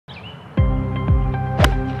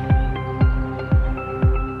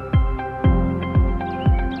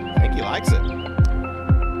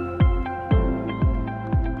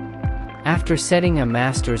After setting a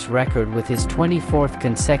Masters record with his 24th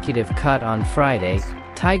consecutive cut on Friday,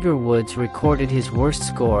 Tiger Woods recorded his worst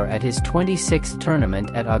score at his 26th tournament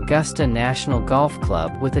at Augusta National Golf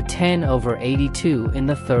Club with a 10 over 82 in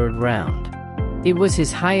the third round. It was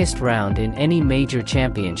his highest round in any major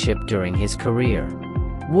championship during his career.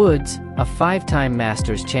 Woods, a five-time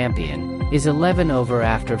Masters champion, is 11 over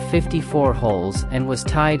after 54 holes and was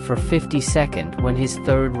tied for 52nd when his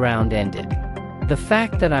third round ended. "The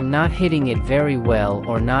fact that I'm not hitting it very well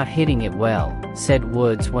or not hitting it well," said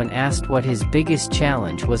Woods when asked what his biggest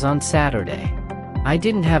challenge was on Saturday. "I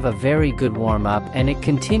didn't have a very good warm-up and it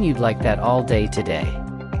continued like that all day today.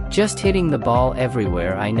 Just hitting the ball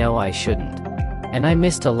everywhere I know I shouldn't. And I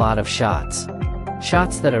missed a lot of shots.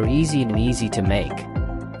 Shots that are easy to make.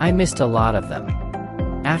 I missed a lot of them."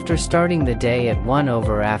 After starting the day at 1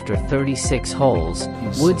 over after 36 holes,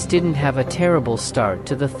 Woods didn't have a terrible start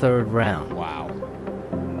to the third round. Wow.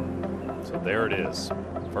 So there it is.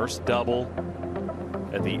 First double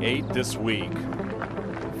at the 8 this week.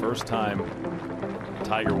 First time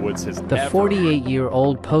Tiger Woods has The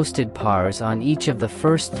 48-year-old posted pars on each of the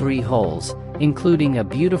first 3 holes, including a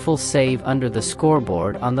beautiful save under the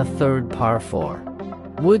scoreboard on the third par 4.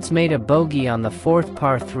 Woods made a bogey on the fourth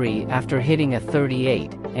par 3 after hitting a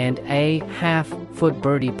 38 and a half-foot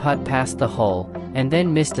birdie putt past the hole, and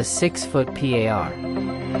then missed a 6-foot par.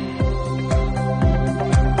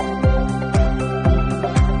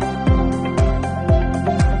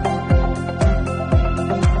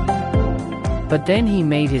 But then he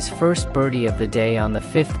made his first birdie of the day on the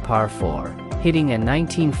fifth par 4, hitting a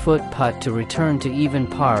 19-foot putt to return to even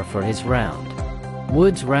par for his round.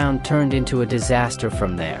 Woods' round turned into a disaster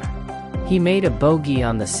from there. He made a bogey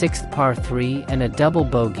on the 6th par 3 and a double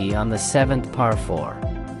bogey on the 7th par 4.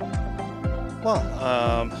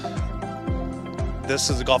 Well, this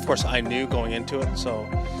is a golf course I knew going into it, so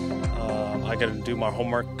I got to do my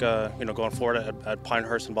homework, going forward at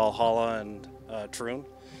Pinehurst and Valhalla and Troon.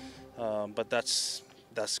 But that's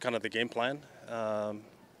kind of the game plan.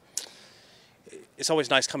 It's always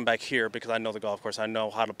nice coming back here because I know the golf course. I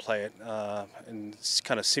know how to play it and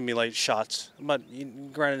kind of simulate shots. But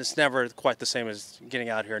granted, it's never quite the same as getting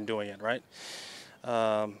out here and doing it, right?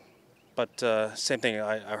 But same thing.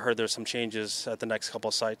 I heard there's some changes at the next couple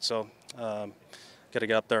of sites, so got to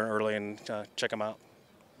get up there early and check them out.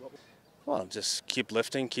 Well, just keep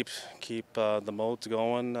lifting, keep the modes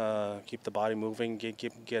going, keep the body moving,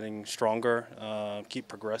 keep getting stronger, keep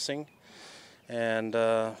progressing. And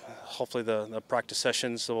hopefully the practice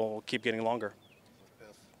sessions will keep getting longer.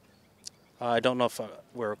 I don't know if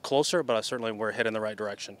we're closer, but certainly we're heading in the right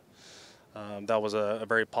direction. That was a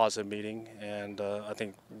very positive meeting, and I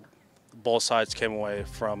think both sides came away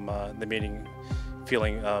from the meeting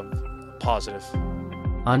feeling positive.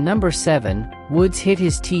 On number 7, Woods hit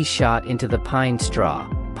his tee shot into the pine straw,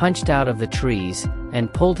 punched out of the trees,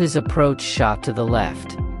 and pulled his approach shot to the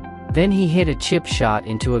left. Then he hit a chip shot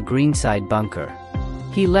into a greenside bunker.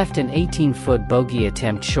 He left an 18-foot bogey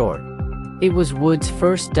attempt short. It was Woods'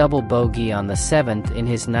 first double bogey on the 7th in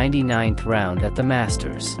his 99th round at the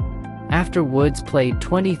Masters. After Woods played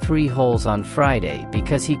 23 holes on Friday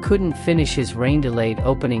because he couldn't finish his rain-delayed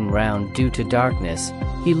opening round due to darkness,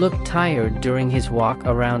 he looked tired during his walk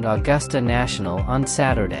around Augusta National on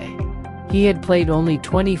Saturday. He had played only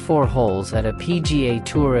 24 holes at a PGA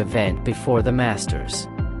Tour event before the Masters.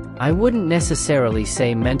 "I wouldn't necessarily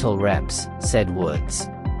say mental reps," said Woods.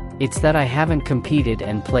 "It's that I haven't competed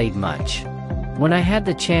and played much. When I had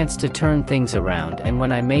the chance to turn things around and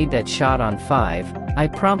when I made that shot on 5, I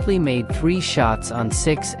promptly made 3 shots on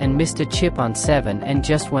 6 and missed a chip on 7 and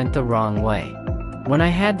just went the wrong way. When I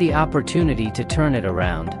had the opportunity to turn it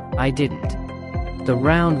around, I didn't. The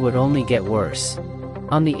round would only get worse."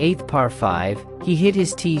 On the 8th par 5, he hit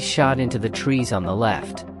his tee shot into the trees on the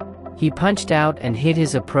left. He punched out and hit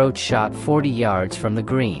his approach shot 40 yards from the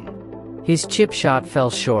green. His chip shot fell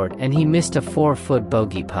short and he missed a 4-foot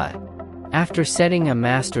bogey putt. After setting a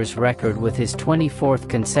Masters record with his 24th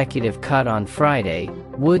consecutive cut on Friday,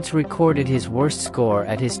 Woods recorded his worst score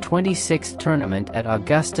at his 26th tournament at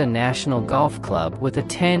Augusta National Golf Club with a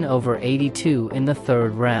 10 over 82 in the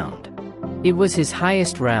third round. It was his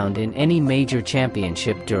highest round in any major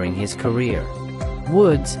championship during his career.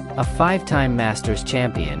 Woods, a 5-time Masters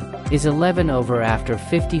champion, is 11 over after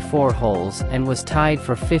 54 holes and was tied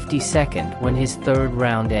for 52nd when his third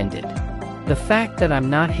round ended. "The fact that I'm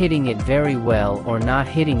not hitting it very well or not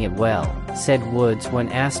hitting it well," said Woods when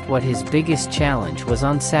asked what his biggest challenge was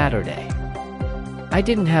on Saturday. "I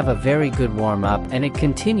didn't have a very good warm-up and it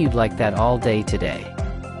continued like that all day today.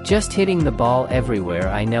 Just hitting the ball everywhere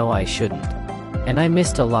I know I shouldn't. And I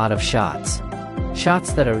missed a lot of shots.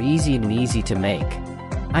 Shots that are easy to make.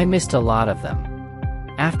 I missed a lot of them.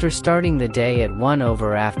 After starting the day at 1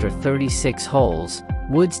 over after 36 holes,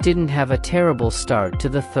 Woods didn't have a terrible start to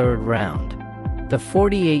the third round. The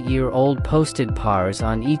 48-year-old posted pars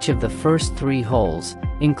on each of the first 3 holes,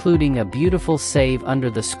 including a beautiful save under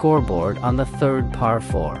the scoreboard on the third par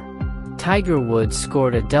 4. Tiger Woods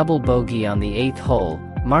scored a double bogey on the 8th hole,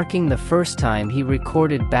 marking the first time he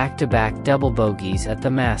recorded back-to-back double bogeys at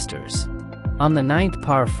the Masters. On the 9th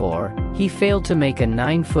par 4, he failed to make a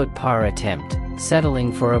 9-foot par attempt,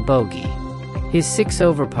 settling for a bogey. His 6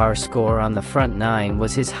 over par score on the front 9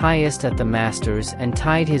 was his highest at the Masters and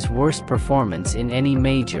tied his worst performance in any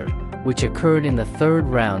major, which occurred in the third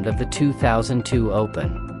round of the 2002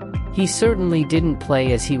 Open. He certainly didn't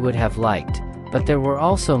play as he would have liked, but there were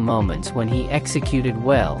also moments when he executed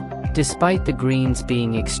well, despite the greens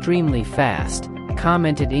being extremely fast,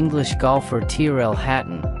 commented English golfer Tyrrell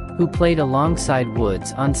Hatton, who played alongside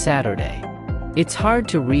Woods on Saturday. It's hard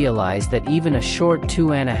to realize that even a short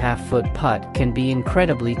 2.5-foot putt can be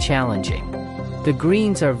incredibly challenging. The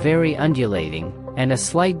greens are very undulating, and a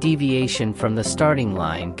slight deviation from the starting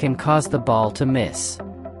line can cause the ball to miss.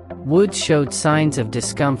 Woods showed signs of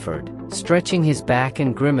discomfort, stretching his back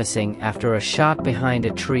and grimacing after a shot behind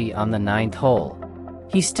a tree on the 9th hole.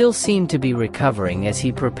 He still seemed to be recovering as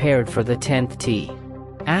he prepared for the 10th tee.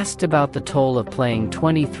 Asked about the toll of playing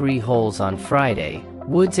 23 holes on Friday,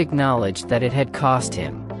 Woods acknowledged that it had cost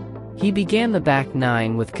him. He began the back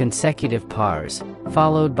 9 with consecutive pars,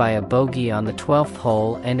 followed by a bogey on the 12th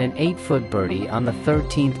hole and an 8-foot birdie on the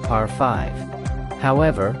 13th par 5.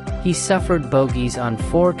 However, he suffered bogeys on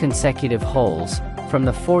 4 consecutive holes, from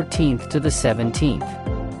the 14th to the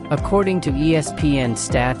 17th. According to ESPN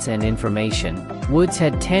Stats and Information, Woods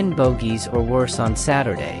had 10 bogeys or worse on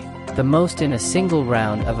Saturday, the most in a single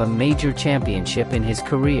round of a major championship in his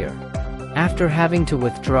career. After having to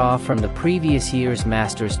withdraw from the previous year's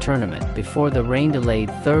Masters tournament before the rain-delayed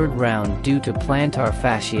third round due to plantar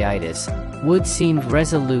fasciitis, Woods seemed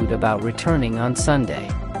resolute about returning on Sunday.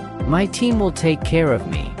 "My team will take care of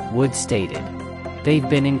me," Woods stated. "They've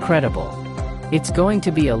been incredible. It's going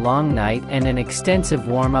to be a long night and an extensive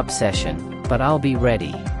warm-up session, but I'll be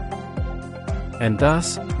ready." And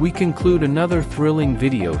thus, we conclude another thrilling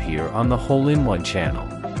video here on the Hole-in-One channel.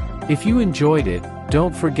 If you enjoyed it,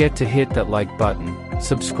 don't forget to hit that like button,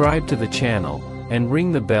 subscribe to the channel, and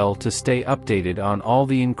ring the bell to stay updated on all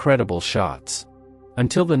the incredible shots.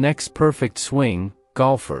 Until the next perfect swing,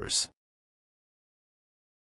 golfers.